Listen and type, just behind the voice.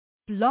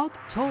Blog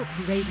Talk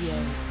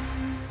Radio.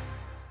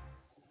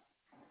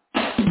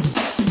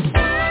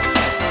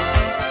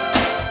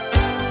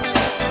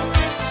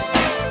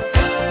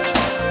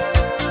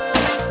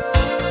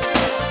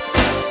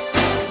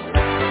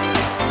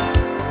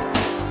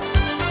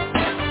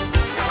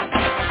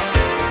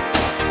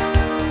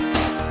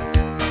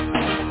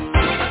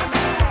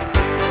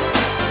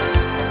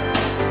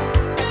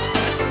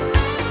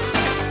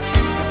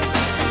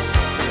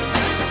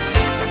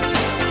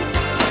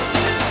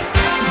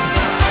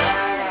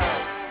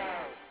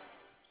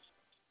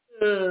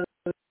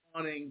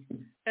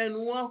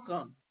 And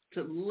welcome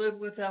to Live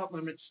Without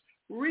Limits,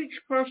 reach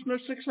personal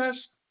success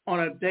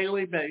on a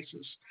daily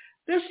basis.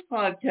 This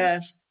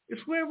podcast is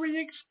where we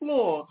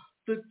explore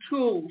the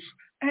tools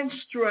and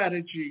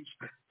strategies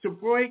to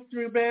break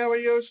through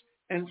barriers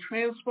and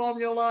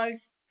transform your life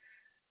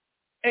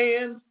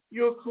and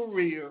your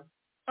career.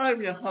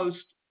 I'm your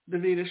host,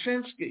 Davida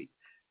Shinsky,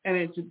 and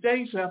in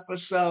today's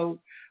episode,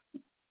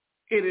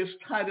 it is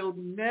titled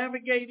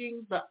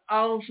Navigating the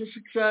Aisles of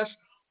Success,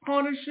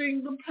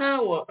 Harnessing the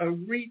Power of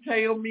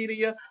Retail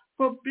Media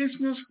for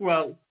Business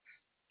Growth.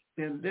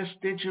 In this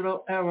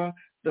digital era,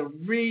 the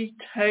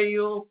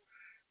retail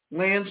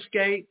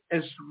landscape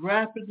is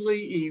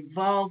rapidly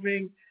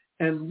evolving,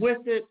 and with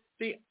it,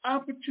 the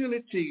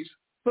opportunities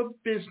for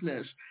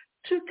business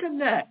to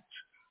connect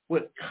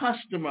with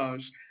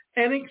customers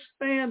and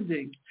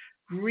expanding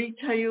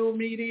retail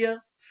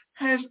media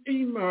has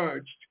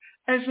emerged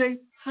as a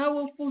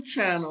powerful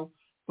channel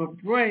for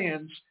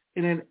brands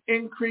in an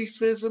increased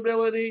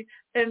visibility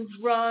and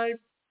drive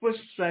for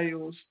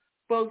sales,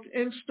 both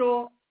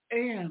in-store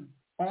and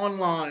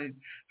online.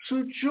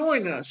 So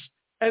join us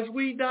as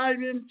we dive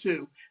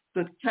into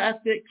the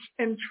tactics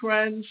and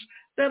trends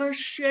that are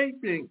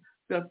shaping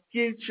the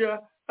future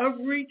of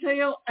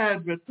retail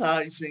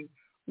advertising.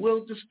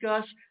 We'll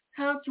discuss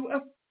how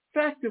to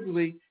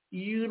effectively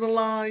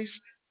utilize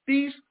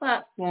these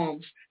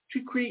platforms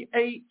to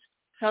create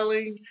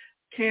telling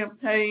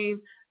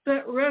campaign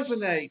that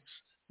resonates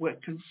with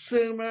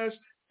consumers,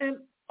 and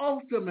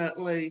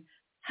ultimately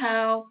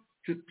how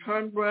to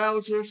turn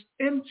browsers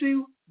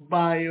into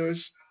buyers,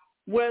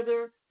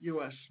 whether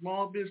you're a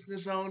small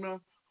business owner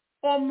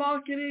or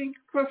marketing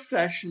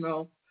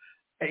professional,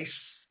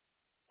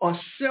 or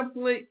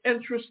simply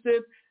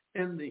interested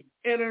in the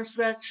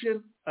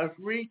intersection of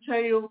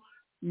retail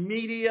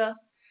media.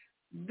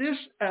 This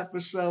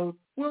episode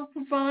will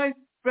provide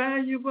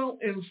valuable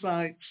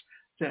insights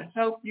to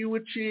help you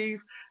achieve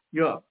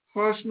your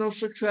personal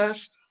success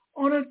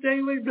on a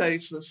daily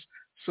basis.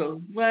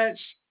 So let's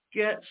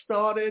get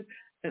started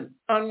and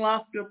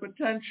unlock the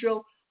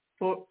potential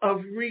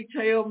of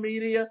retail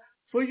media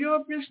for your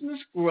business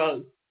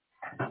growth.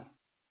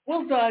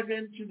 We'll dive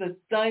into the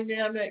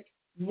dynamic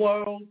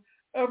world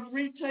of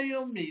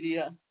retail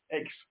media,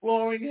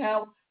 exploring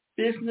how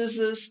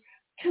businesses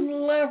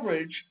can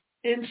leverage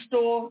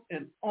in-store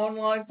and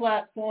online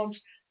platforms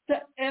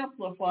to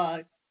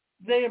amplify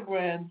their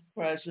brand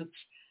presence,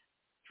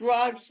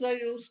 drive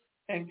sales,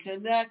 and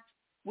connect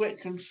with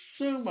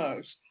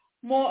consumers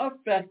more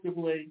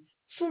effectively.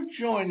 So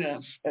join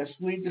us as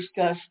we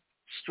discuss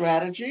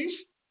strategies,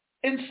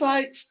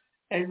 insights,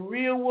 and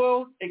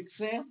real-world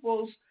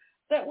examples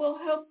that will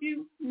help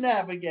you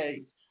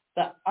navigate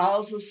the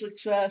aisles of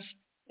success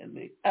in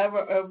the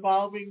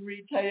ever-evolving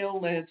retail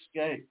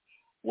landscape.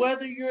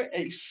 Whether you're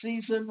a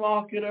seasoned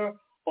marketer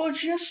or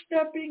just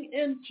stepping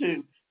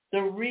into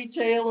the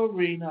retail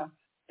arena,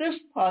 this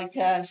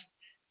podcast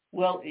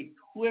will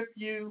equip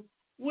you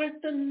with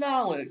the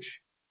knowledge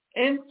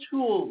and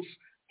tools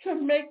to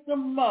make the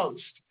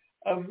most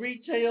of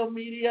retail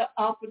media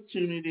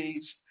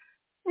opportunities.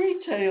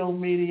 Retail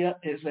media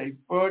is a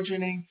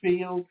burgeoning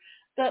field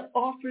that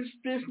offers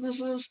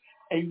businesses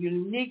a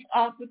unique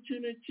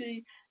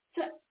opportunity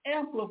to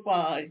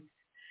amplify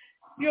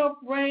your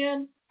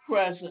brand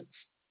presence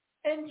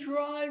and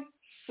drive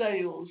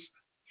sales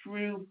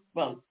through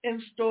both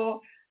in-store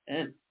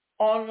and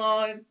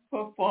online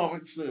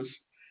performances.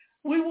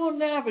 We will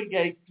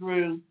navigate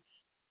through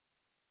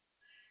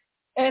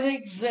and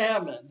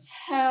examine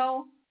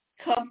how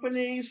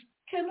companies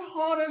can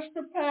harness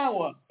the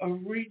power of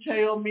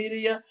retail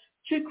media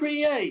to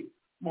create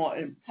more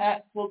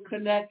impactful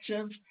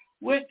connections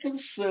with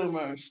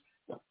consumers.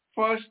 The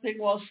first thing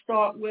we'll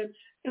start with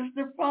is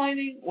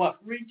defining what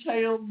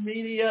retail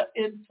media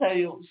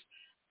entails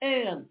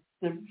and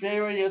the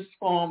various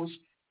forms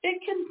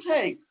it can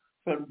take,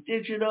 from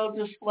digital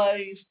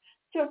displays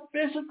to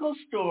physical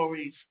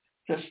stories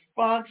to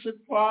sponsored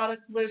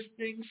product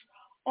listings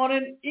on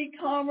an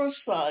e-commerce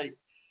site.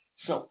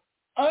 So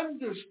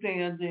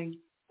understanding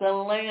the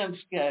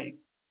landscape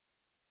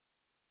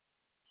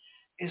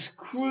is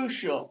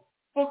crucial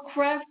for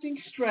crafting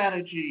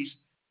strategies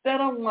that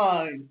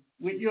align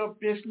with your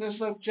business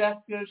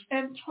objectives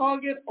and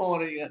target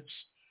audience.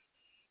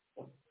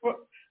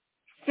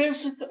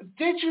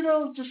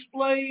 Digital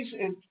displays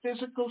in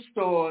physical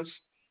stores.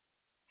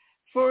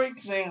 For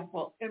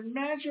example,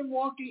 imagine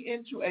walking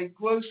into a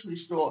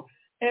grocery store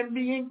and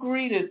being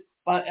greeted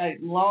by a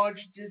large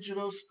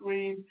digital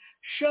screen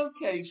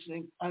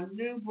showcasing a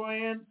new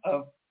brand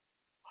of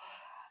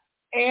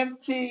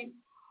anti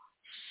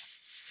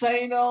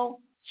artisanal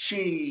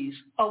cheese,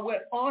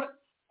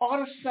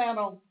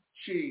 artisanal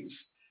cheese.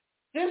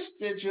 This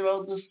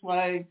digital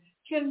display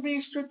can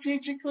be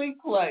strategically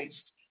placed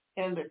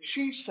in the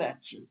cheese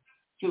section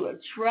to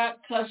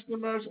attract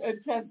customers'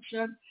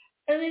 attention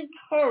and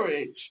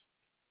encourage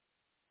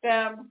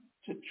them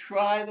to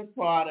try the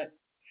product.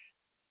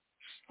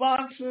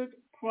 Sponsored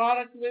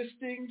product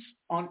listings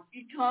on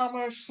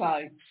e-commerce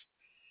sites.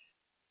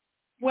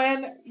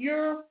 When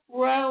you're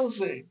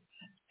browsing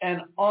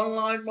an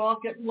online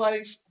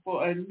marketplace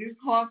for a new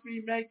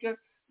coffee maker,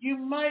 you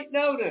might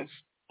notice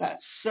that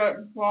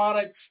certain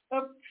products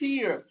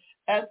appear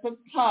at the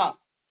top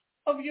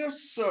of your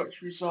search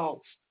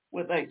results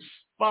with a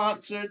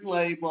sponsored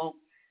label.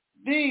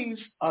 These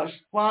are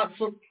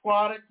sponsored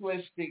product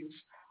listings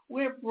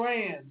where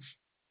brands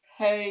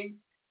pay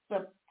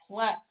the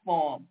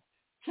platform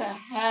to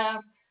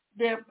have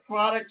their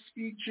products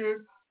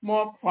featured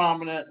more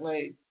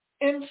prominently.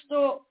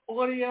 In-store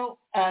audio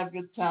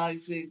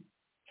advertising.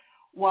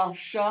 While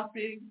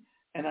shopping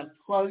in a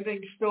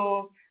clothing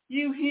store,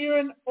 you hear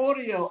an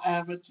audio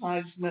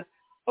advertisement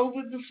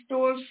over the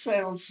store's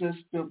sound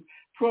system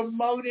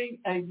promoting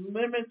a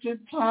limited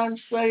time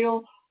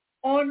sale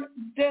on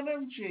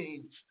denim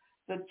jeans.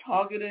 The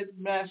targeted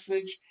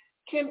message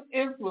can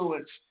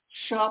influence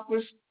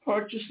shoppers'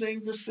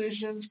 purchasing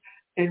decisions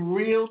in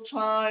real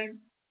time.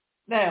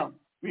 Now,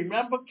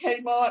 remember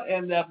Kmart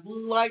and their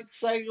blue light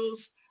sales?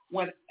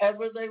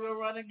 Whenever they were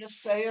running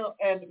a sale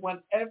and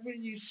whenever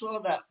you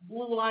saw that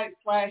blue light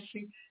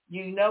flashing,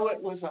 you know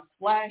it was a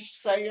flash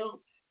sale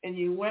and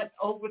you went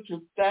over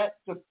to that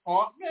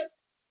department.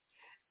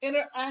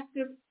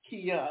 Interactive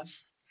kiosk.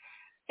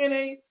 In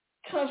a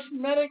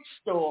cosmetic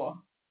store,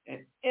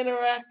 an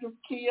interactive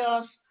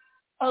kiosk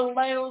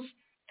allows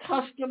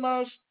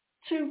customers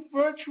to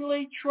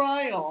virtually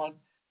try on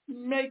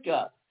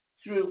makeup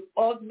through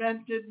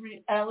augmented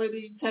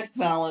reality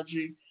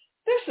technology.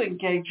 This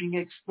engaging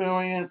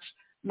experience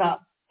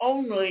not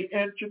only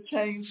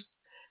entertains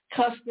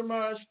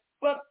customers,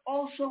 but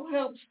also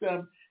helps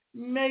them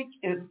make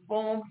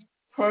informed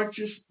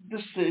purchase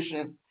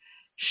decisions.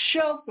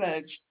 Shelf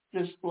edge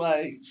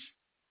displays.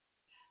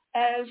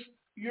 As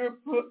you're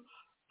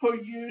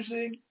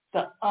perusing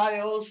the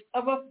aisles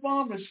of a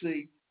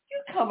pharmacy,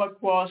 you come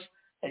across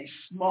a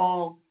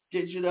small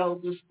digital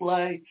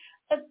display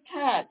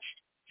attached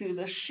to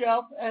the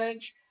shelf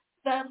edge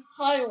that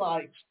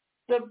highlights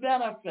the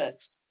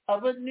benefits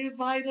of a new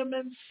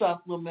vitamin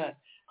supplement,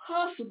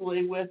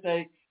 possibly with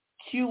a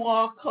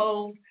QR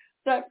code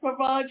that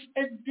provides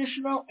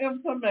additional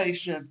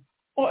information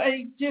or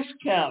a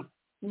discount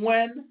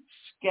when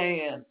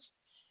scanned.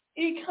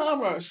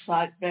 E-commerce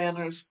site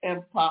banners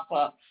and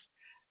pop-ups.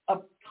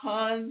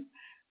 Upon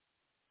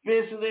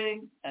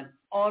visiting an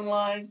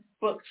online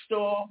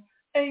bookstore,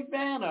 a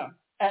banner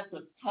at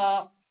the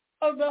top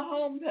of the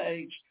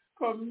homepage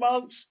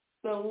promotes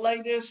the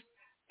latest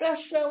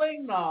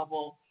best-selling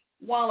novel,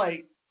 while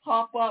a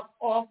pop-up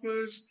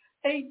offers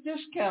a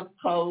discount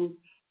code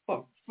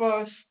for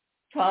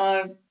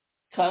first-time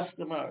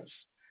customers.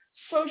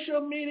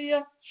 Social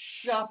media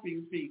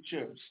shopping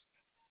features.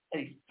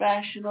 A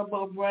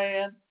fashionable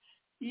brand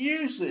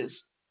uses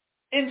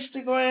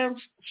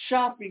Instagram's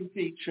shopping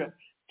feature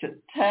to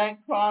tag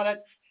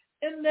products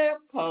in their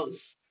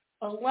posts,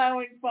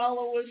 allowing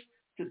followers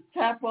to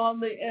tap on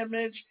the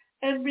image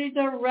and be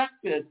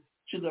directed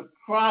to the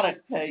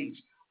product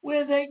page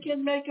where they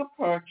can make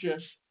a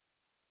purchase.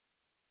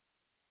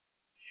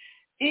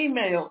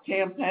 Email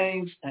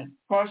campaigns and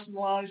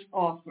personalized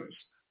offers.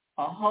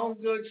 A home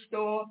goods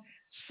store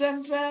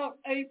sends out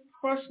a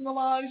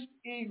personalized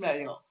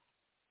email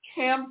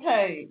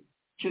campaign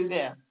to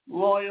their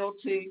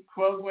loyalty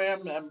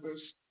program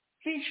members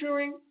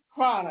featuring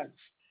products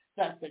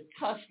that the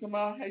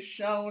customer has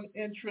shown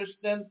interest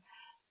in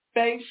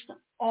based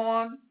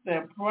on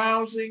their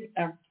browsing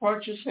and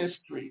purchase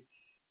history.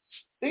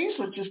 These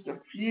are just a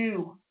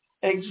few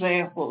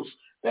examples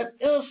that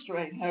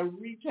illustrate how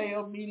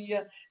retail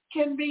media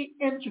can be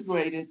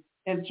integrated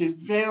into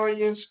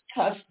various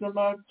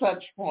customer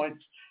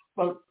touchpoints,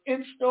 both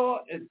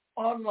in-store and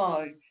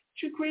online,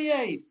 to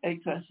create a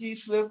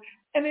cohesive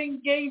and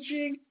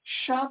engaging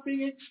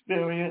shopping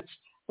experience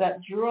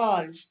that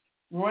drives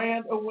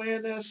brand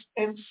awareness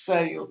and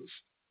sales.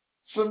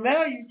 So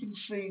now you can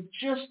see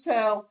just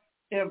how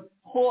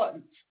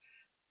important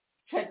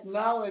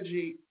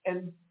technology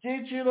and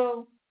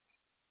digital-based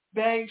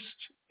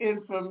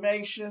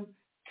information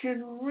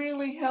can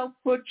really help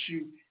put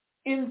you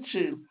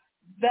into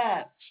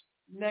that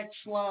next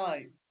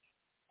line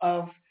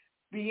of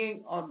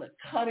being on the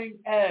cutting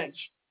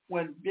edge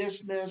when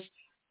business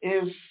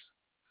is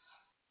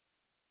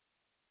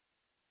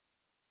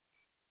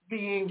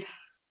being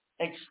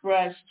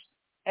expressed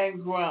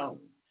and grown.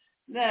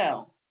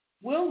 Now,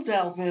 we'll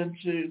delve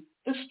into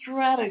the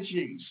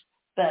strategies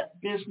that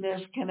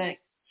business can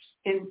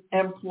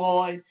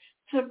employ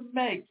to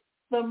make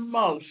the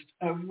most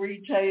of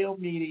retail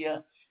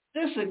media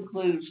This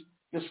includes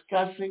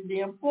discussing the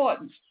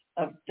importance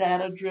of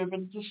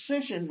data-driven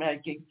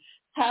decision-making,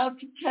 how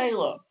to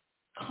tailor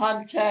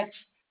context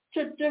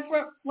to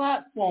different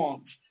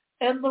platforms,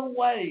 and the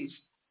ways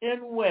in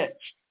which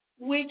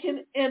we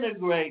can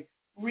integrate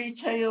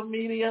retail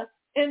media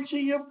into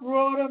your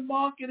broader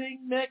marketing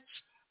mix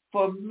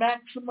for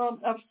maximum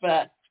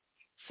effect.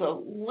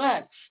 So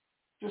let's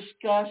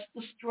discuss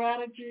the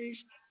strategies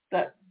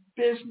that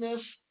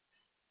business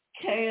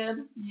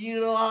can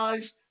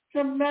utilize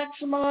to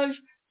maximize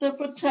the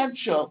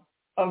potential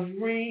of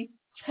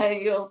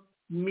retail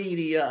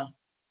media.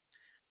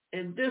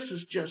 And this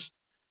is just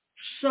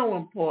so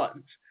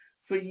important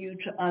for you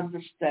to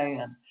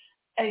understand.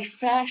 A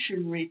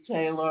fashion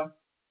retailer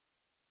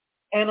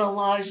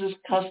analyzes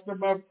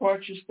customer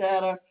purchase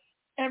data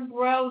and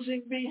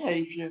browsing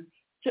behavior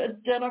to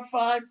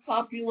identify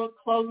popular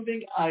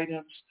clothing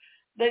items.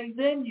 They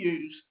then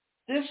use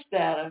this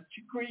data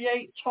to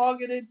create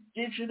targeted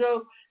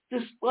digital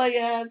display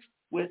ads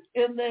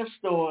within their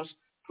stores,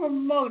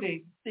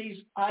 promoting these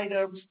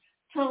items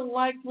to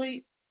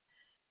likely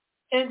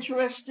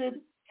interested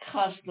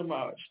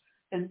customers.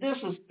 And this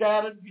is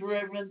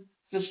data-driven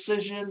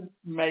decision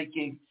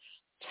making,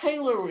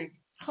 tailoring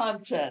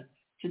content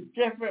to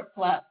different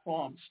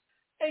platforms.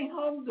 A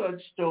home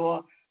goods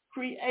store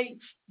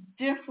creates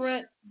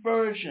different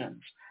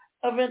versions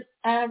of an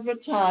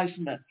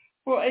advertisement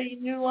for a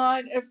new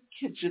line of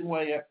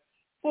kitchenware.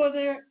 For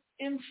their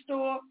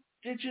in-store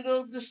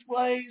digital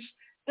displays,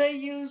 they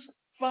use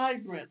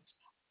vibrant,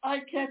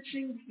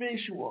 eye-catching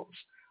visuals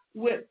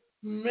with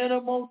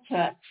minimal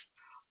text.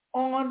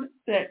 On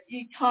their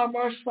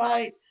e-commerce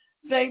site,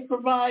 they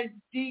provide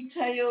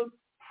detailed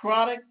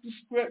product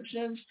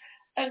descriptions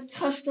and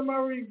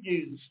customer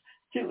reviews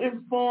to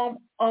inform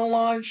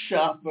online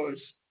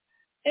shoppers,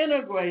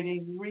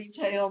 integrating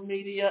retail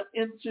media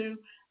into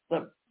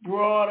the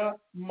broader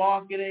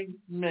marketing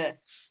mix.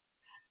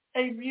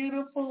 A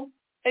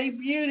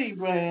beauty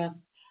brand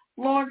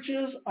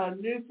launches a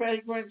new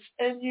fragrance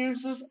and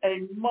uses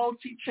a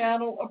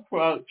multi-channel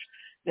approach.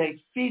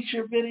 They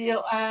feature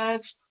video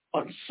ads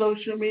on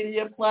social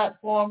media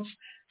platforms,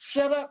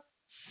 set up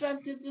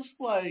scented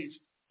displays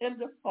in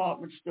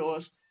department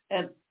stores,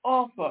 and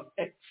offer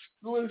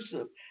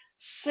exclusive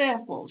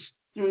samples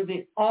through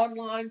the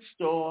online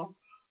store.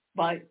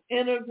 By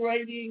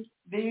integrating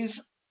these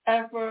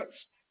efforts,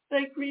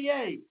 they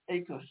create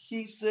a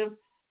cohesive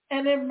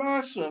and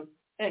immersive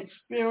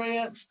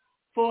experience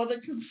for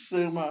the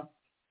consumer.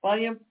 By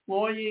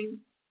employing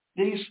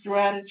these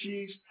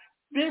strategies,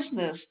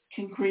 business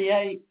can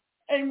create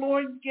a more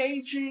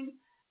engaging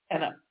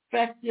and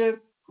effective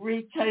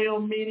retail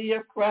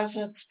media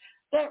presence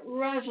that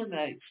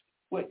resonates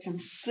with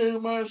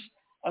consumers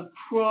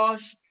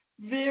across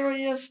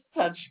various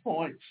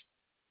touchpoints.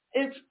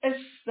 It's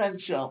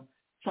essential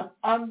to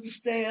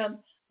understand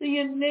the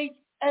unique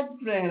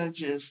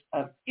advantages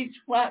of each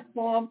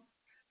platform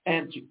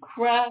and to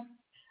craft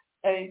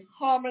a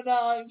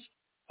harmonized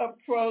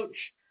approach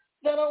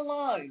that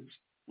aligns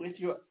with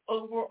your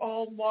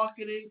overall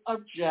marketing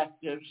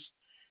objectives.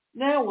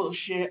 Now we'll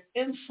share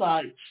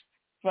insights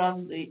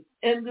from the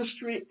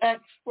industry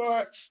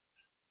experts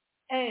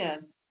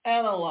and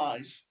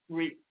analyze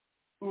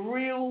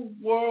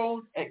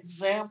real-world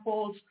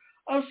examples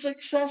of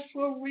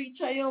successful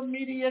retail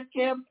media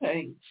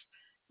campaigns.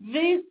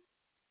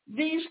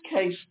 These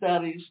case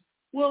studies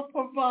will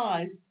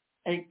provide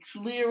a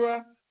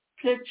clearer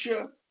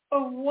picture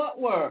of what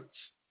works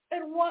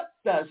and what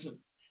doesn't,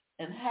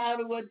 and how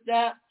to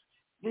adapt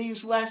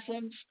these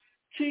lessons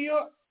to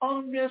your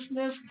own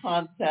business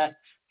context.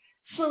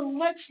 So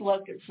let's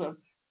look at some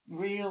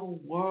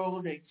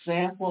real-world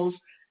examples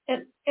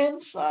and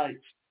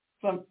insights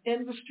from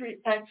industry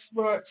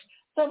experts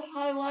that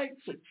highlight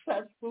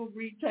successful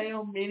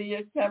retail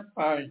media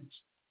campaigns.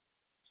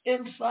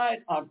 Insight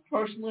on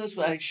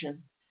personalization.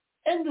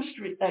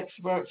 Industry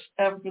experts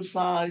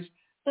emphasize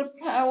the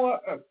power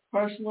of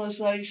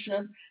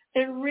personalization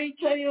in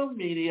retail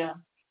media.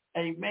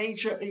 A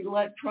major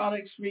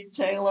electronics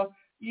retailer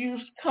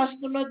used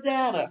customer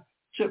data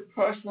to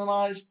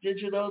personalize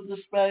digital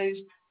displays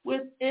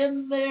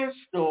within their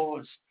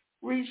stores,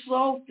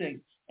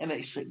 resulting in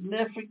a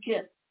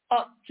significant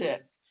uptick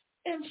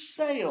in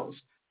sales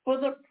for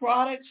the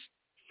products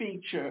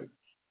featured.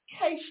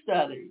 Case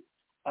study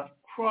of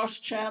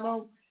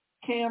cross-channel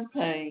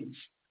campaigns.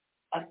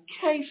 A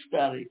case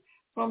study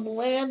from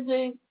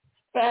Landing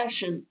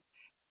Fashion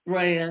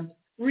brand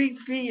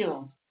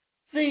revealed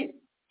the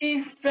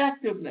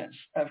effectiveness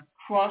of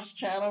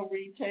cross-channel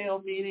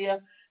retail media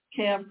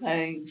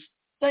campaigns.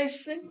 They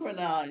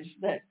synchronized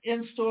their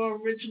in-store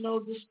original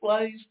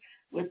displays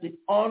with the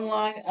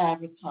online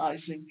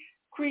advertising,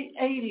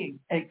 creating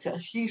a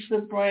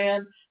cohesive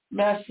brand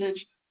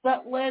message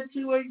that led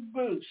to a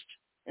boost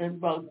in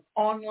both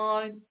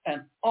online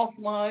and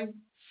offline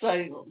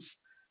sales.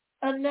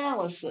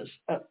 Analysis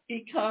of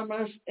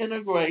e-commerce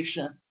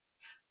integration.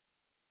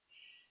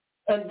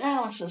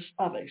 Analysis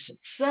of a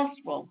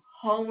successful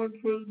home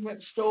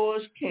improvement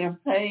stores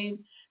campaign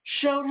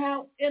showed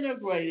how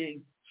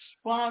integrating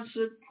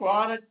sponsored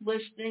product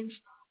listings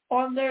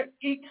on their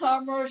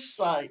e-commerce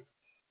site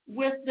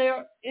with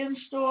their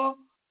in-store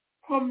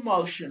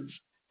promotions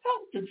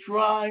help to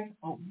drive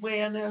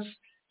awareness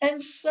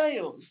and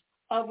sales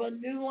of a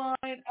new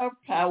line of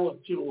power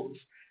tools.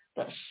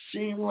 The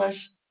seamless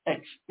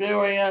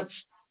experience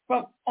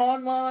from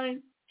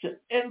online to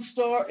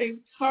in-store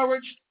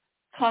encouraged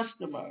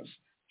customers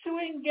to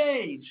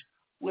engage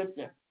with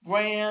the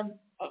brand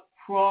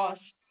across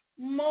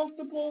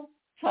multiple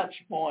touch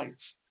points.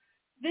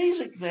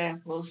 These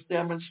examples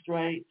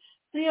demonstrate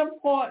the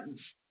importance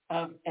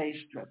of a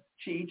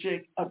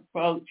strategic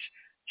approach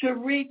to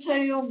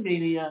retail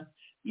media,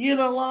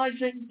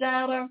 utilizing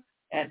data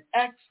and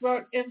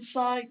expert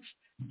insights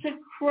to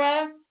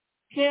craft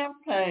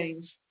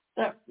campaigns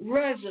that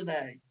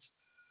resonate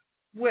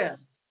with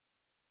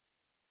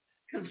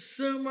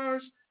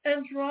consumers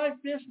and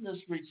drive business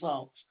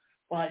results.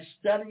 By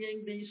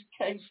studying these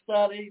case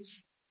studies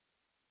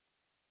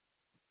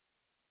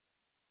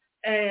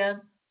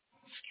and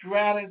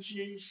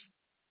strategies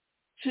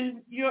to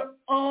your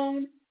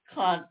own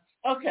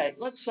Okay,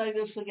 let's say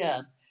this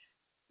again.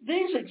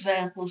 These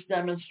examples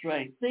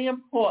demonstrate the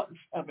importance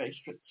of a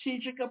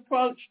strategic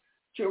approach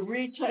to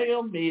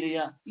retail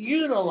media,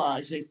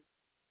 utilizing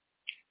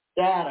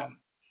data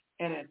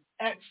and an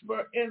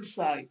expert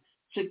insight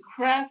to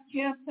craft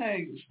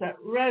campaigns that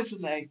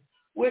resonate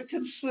with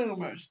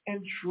consumers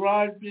and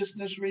drive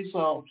business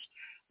results.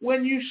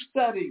 When you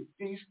study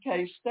these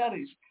case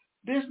studies,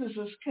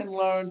 businesses can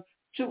learn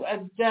to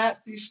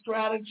adapt these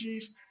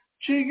strategies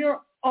to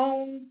your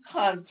own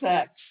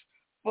context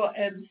for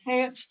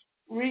enhanced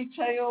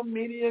retail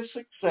media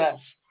success.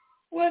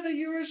 Whether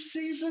you're a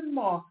seasoned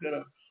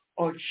marketer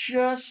or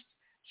just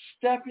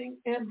stepping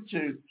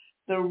into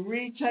the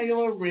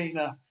retail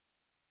arena,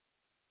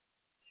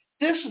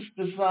 this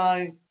is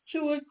designed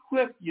to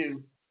equip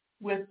you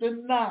with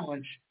the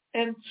knowledge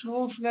and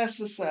tools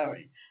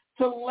necessary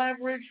to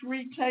leverage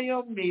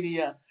retail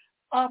media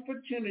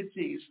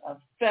opportunities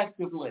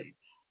effectively.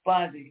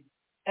 By the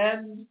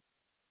end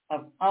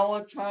of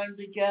our time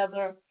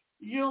together,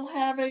 you'll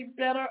have a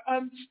better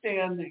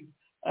understanding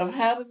of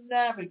how to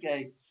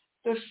navigate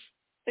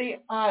the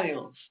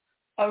aisles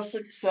of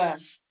success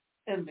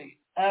in the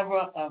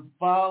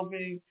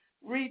ever-evolving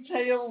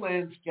retail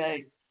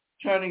landscape,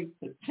 turning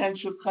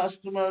potential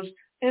customers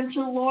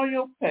into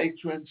loyal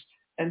patrons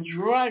and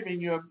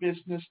driving your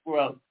business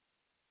growth.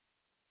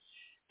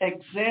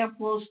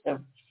 Examples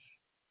of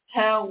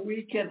how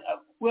we can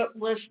equip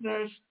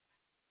listeners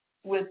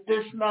with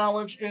this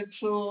knowledge and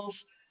tools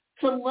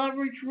to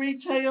leverage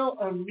retail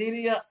and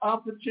media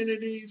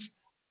opportunities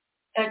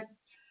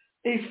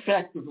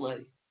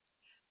effectively,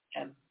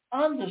 and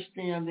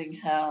understanding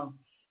how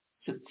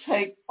to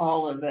take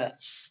all of this.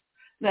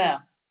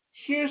 Now,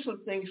 here's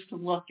some things to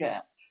look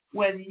at.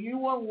 When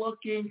you are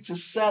looking to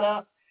set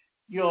up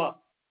your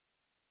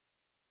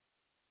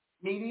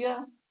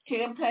media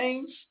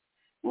campaigns,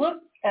 look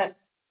at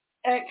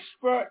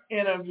expert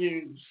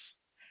interviews.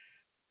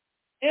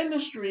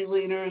 Industry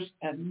leaders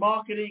and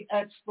marketing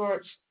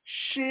experts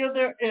share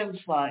their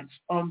insights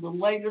on the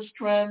latest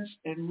trends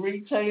in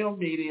retail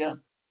media.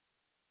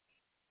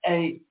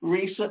 A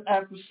recent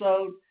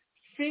episode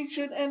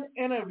featured an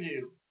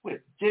interview with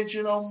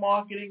digital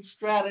marketing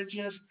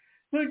strategists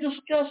who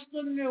discussed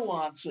the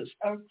nuances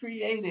of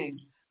creating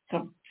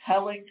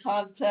compelling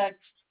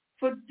context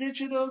for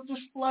digital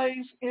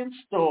displays in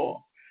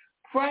store,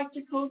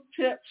 practical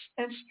tips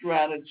and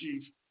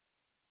strategies,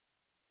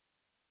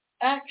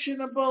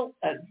 actionable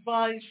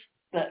advice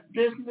that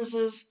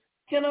businesses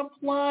can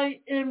apply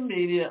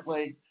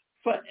immediately.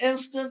 For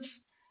instance,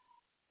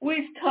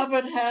 we've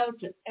covered how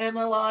to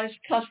analyze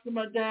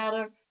customer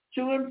data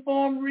to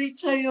inform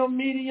retail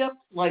media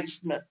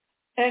placement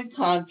and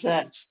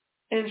context,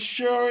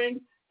 ensuring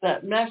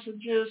that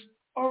messages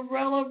are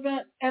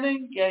relevant and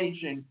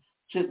engaging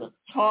to the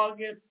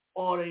target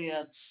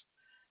audience.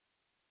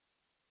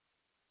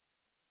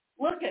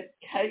 Look at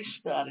case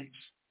studies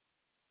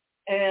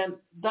and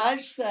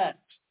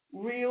dissect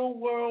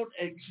real-world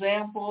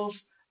examples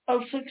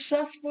of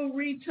successful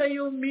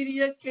retail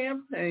media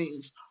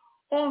campaigns,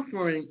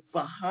 offering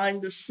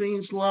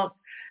behind-the-scenes look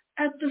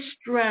at the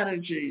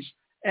strategies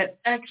and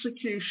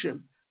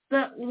execution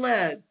that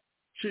led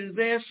to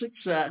their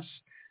success.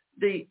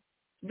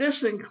 This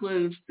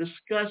includes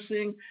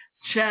discussing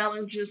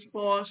challenges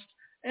faced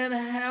and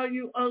how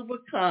you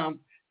overcome,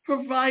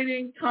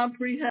 providing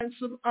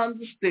comprehensive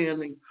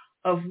understanding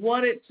of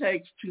what it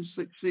takes to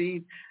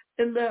succeed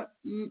in the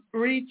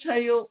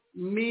retail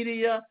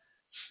media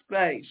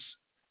space.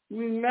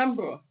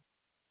 Remember,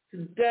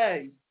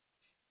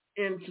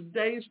 in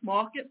today's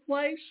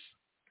marketplace,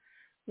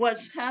 what's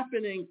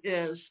happening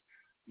is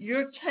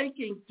you're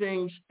taking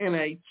things in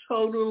a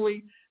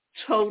totally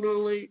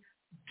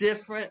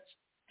different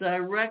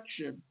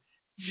direction,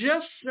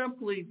 just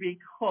simply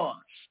because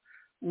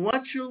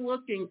what you're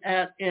looking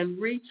at in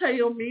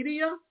retail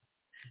media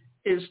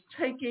is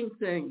taking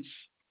things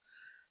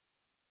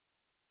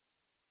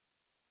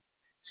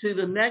to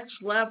the next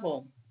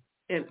level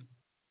in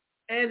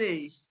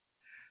any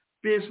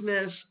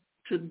business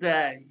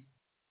today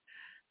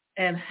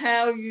and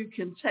how you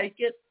can take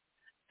it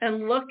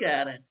and look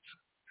at it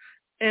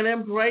and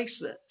embrace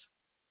it.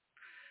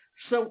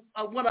 So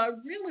what I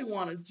really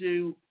want to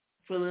do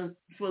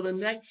for the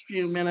next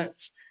few minutes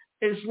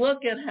is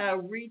look at how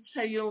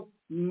retail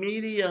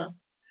media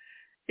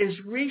is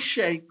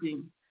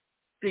reshaping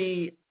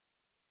the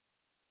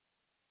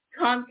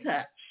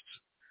context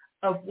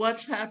of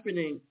what's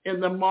happening in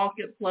the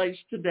marketplace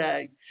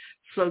today.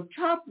 So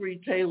top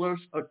retailers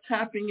are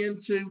tapping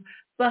into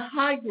the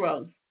high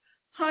growth,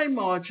 high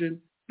margin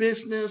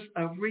business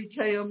of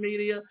retail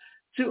media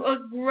to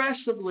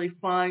aggressively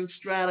find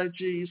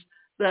strategies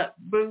that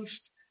boost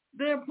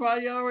their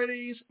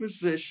priorities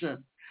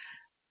position.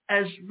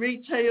 As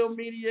retail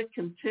media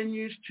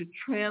continues to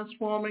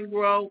transform and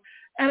grow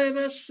at an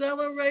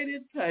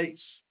accelerated pace,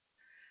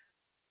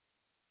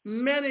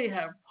 many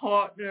have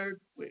partnered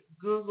with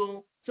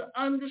Google to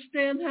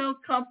understand how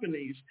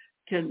companies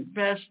can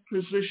best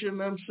position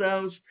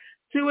themselves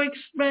to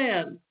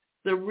expand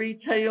the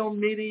retail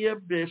media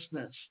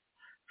business.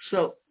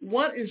 So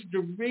what is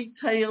the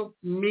retail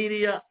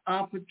media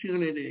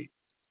opportunity?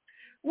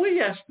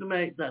 We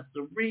estimate that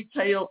the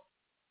retail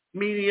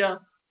media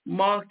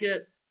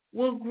market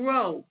will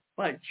grow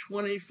by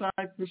 25%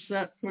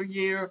 per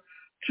year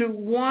to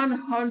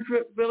 $100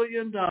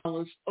 billion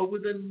over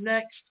the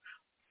next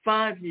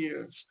 5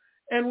 years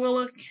and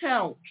will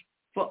account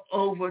for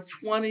over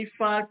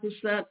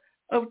 25%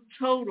 of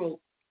total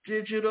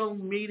digital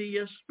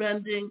media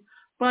spending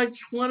by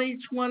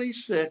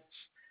 2026.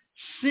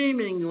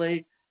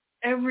 Seemingly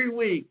every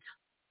week,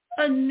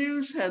 a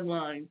news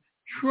headline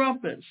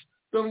trumpets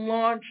the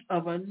launch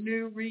of a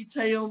new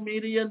retail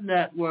media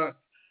network,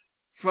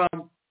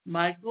 from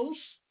Michael's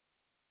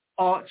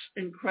Arts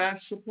and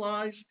Craft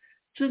Supplies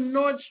to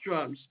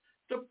Nordstrom's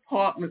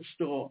department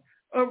store.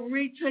 A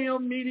retail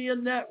media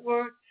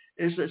network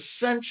is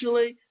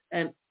essentially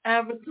an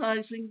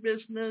advertising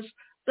business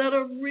that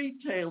a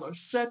retailer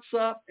sets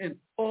up in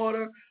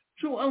order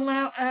to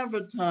allow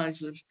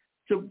advertisers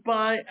to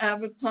buy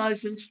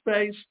advertising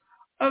space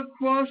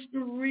across the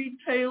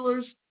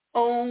retailer's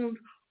owned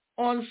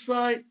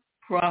on-site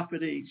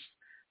properties.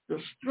 The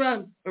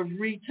strength of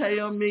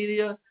retail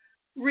media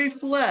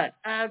reflect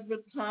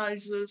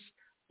advertisers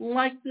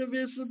like the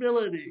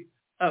visibility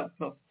of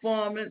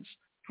performance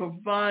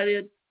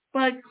provided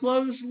by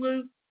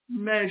closed-loop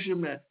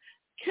measurement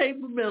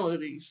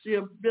capabilities, the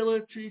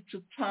ability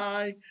to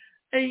tie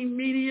a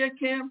media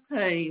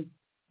campaign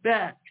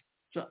back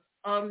to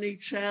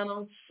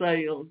omni-channel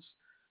sales.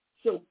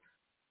 So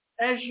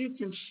as you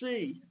can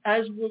see,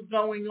 as we're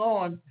going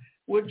on,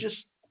 we're just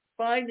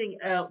finding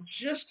out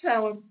just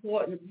how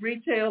important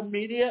retail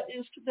media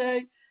is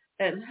today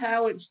and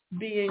how it's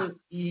being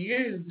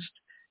used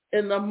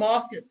in the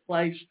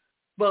marketplace,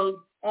 both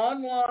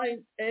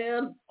online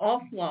and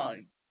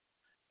offline.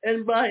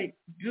 And by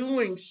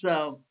doing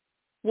so,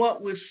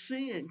 what we're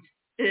seeing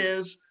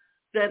is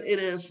that it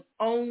is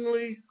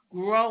only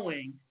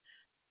growing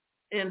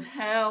in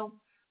how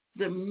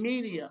the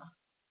media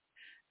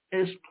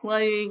is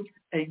playing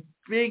a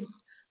big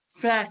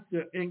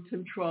factor in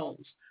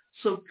controls.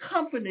 So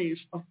companies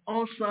of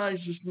all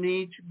sizes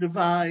need to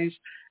devise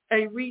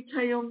a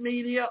retail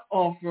media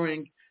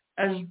offering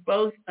as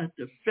both a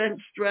defense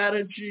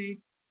strategy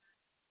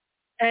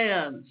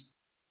and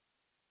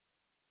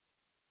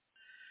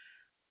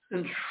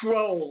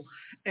control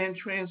and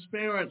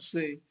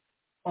transparency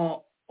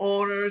are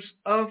orders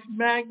of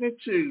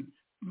magnitude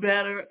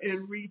better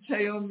in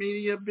retail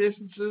media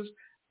businesses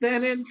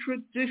than in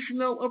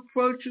traditional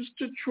approaches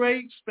to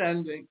trade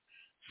spending,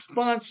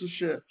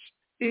 sponsorships,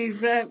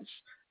 events,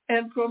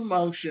 and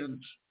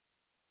promotions.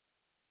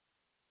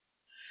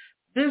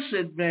 This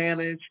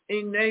advantage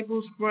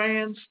enables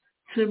brands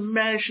to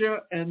measure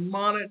and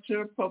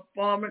monitor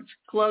performance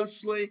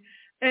closely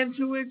and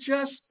to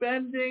adjust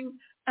spending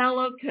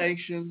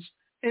allocations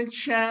in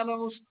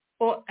channels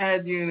or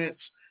ad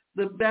units.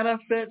 The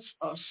benefits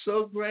are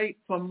so great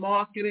for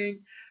marketing,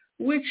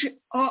 which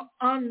are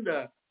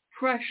under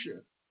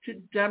pressure to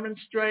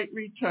demonstrate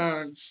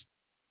returns.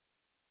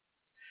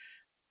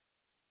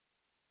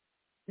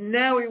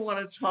 Now we want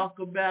to talk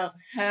about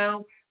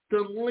how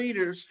the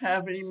leaders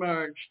have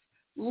emerged.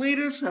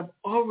 Leaders have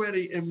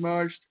already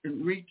emerged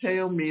in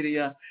retail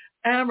media.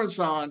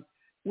 Amazon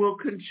will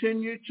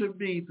continue to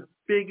be the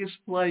biggest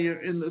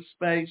player in the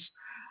space,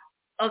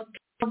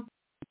 accounting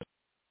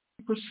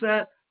for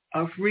 50%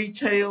 of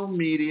retail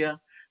media.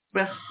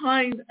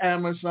 Behind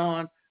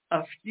Amazon,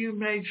 a few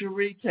major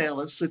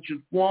retailers such as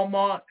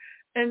Walmart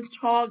and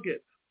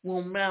Target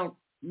will mount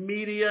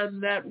media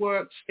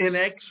networks in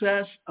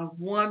excess of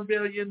 $1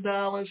 billion,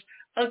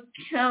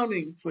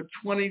 accounting for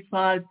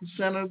 25%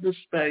 of the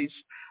space.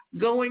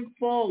 Going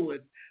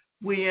forward,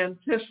 we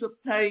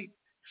anticipate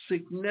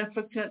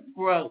significant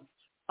growth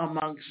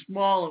among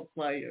smaller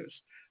players.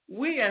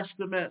 We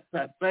estimate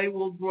that they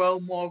will grow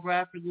more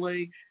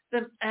rapidly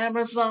than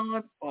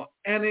Amazon or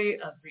any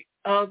of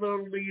the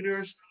other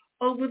leaders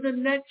over the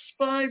next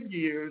 5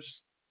 years.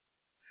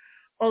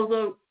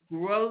 Although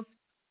growth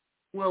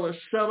will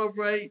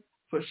accelerate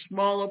For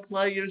smaller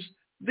players,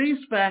 these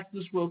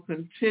factors will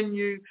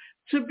continue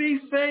to be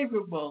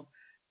favorable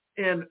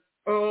in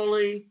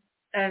early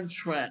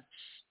entrants.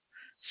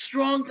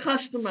 Strong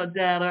customer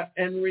data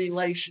and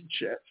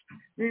relationships.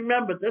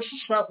 Remember, this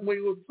is something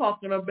we were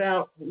talking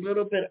about a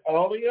little bit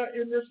earlier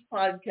in this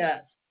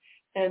podcast.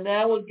 And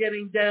now we're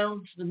getting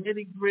down to the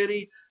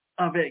nitty-gritty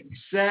of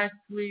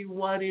exactly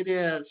what it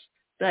is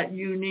that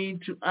you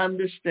need to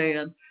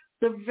understand.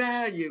 The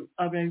value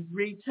of a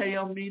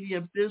retail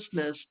media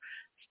business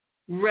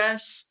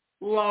rests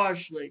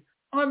largely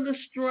on the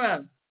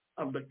strength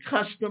of the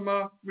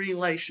customer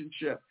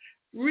relationship.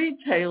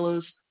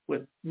 Retailers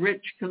with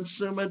rich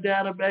consumer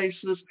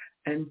databases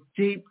and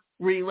deep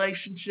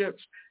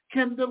relationships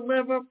can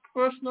deliver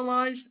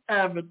personalized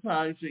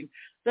advertising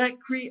that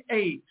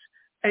creates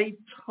a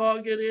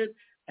targeted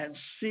and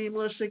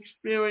seamless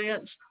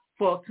experience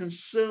for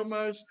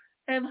consumers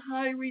and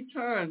high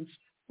returns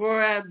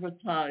for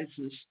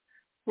advertisers.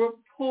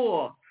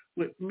 Rapport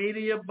with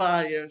media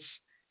buyers.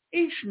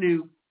 Each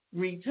new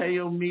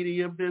retail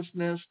media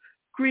business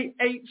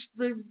creates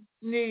the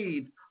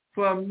need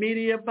for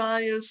media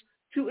buyers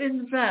to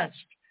invest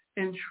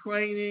in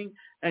training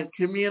and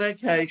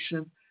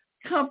communication.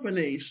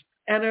 Companies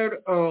entered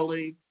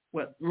early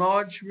with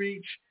large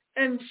reach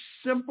and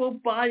simple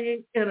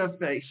buying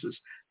interfaces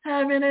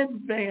have an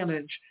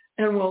advantage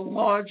and will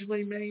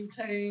largely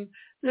maintain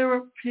their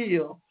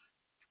appeal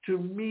to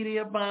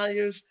media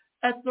buyers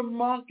as the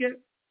market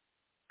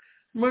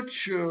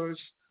matures,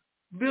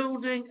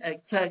 building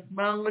a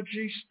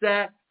technology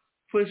stack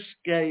for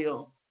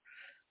scale.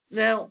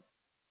 Now,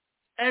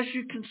 as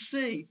you can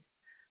see,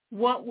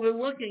 what we're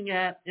looking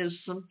at is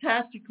some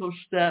tactical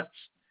steps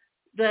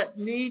that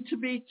need to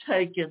be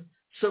taken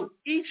so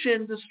each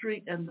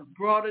industry and the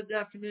broader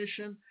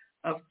definition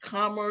of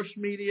commerce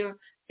media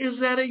is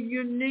at a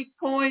unique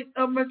point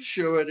of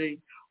maturity.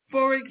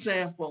 For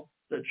example,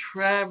 the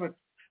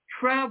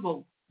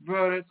travel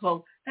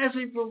vertical has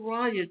a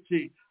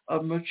variety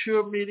of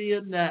mature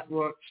media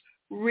networks,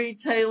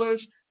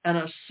 retailers, and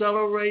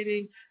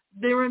accelerating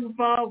their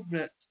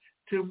involvement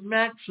to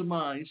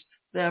maximize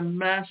their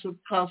massive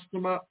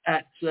customer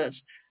access,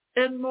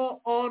 and more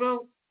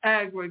auto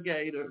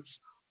aggregators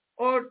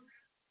or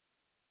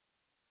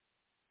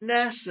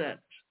nascent,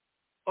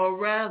 or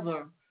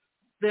rather,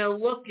 they're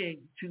looking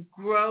to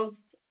growth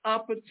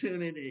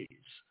opportunities.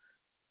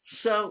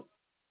 So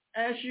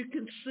as you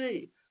can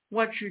see,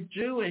 what you're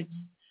doing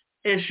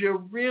is you're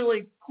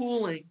really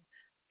pooling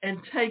and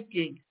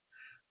taking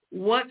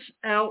what's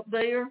out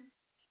there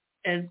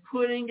and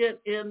putting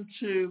it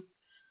into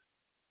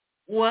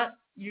what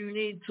you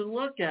need to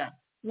look at.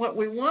 What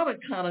we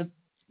want to kind of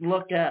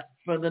look at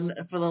for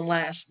the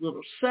last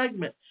little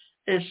segment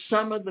is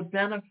some of the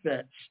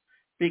benefits,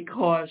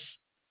 because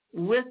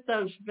with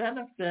those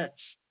benefits,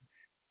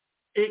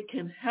 it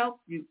can help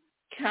you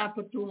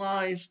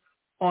capitalize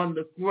on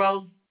the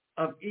growth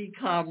of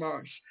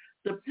e-commerce.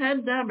 The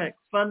pandemic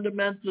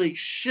fundamentally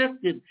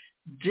shifted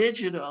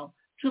digital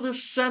to the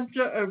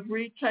center of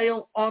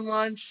retail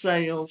online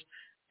sales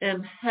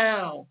and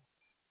how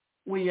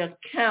we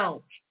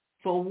account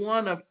for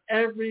one of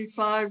every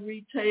 5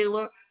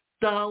 retailer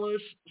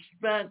dollars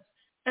spent,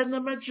 and the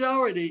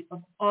majority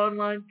of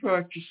online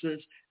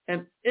purchases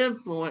and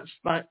influenced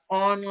by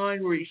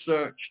online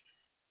research.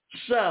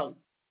 So,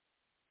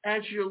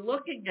 as you're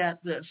looking at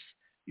this,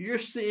 you're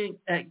seeing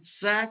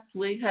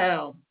exactly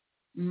how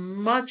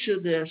much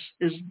of this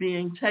is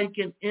being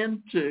taken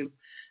into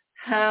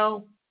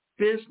how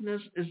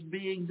business is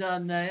being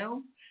done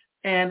now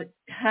and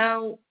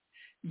how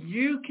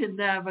you can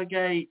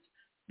navigate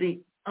the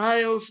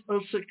aisles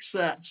of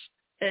success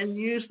and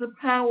use the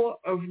power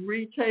of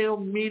retail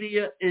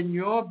media in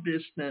your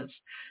business.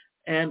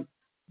 And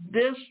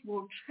this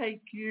will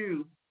take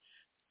you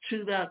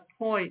to that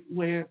point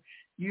where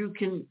you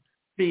can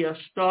be a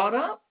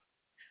startup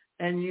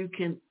and you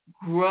can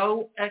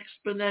grow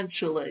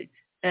exponentially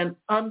and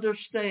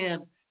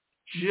understand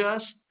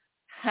just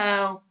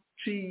how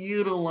to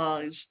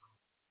utilize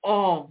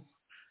all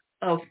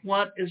of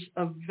what is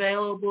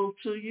available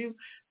to you,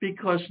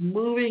 because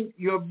moving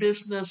your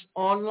business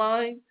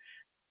online,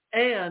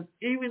 and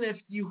even if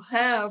you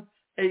have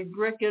a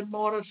brick and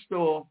mortar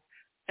store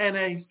and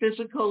a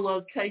physical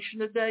location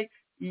today,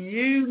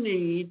 you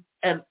need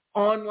an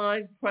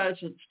online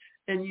presence,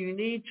 and you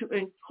need to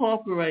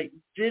incorporate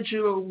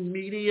digital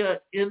media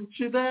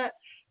into that,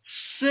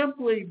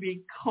 simply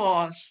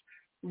because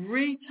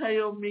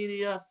retail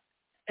media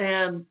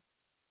and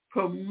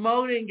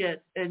promoting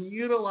it and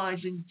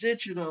utilizing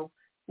digital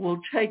will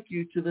take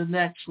you to the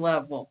next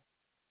level.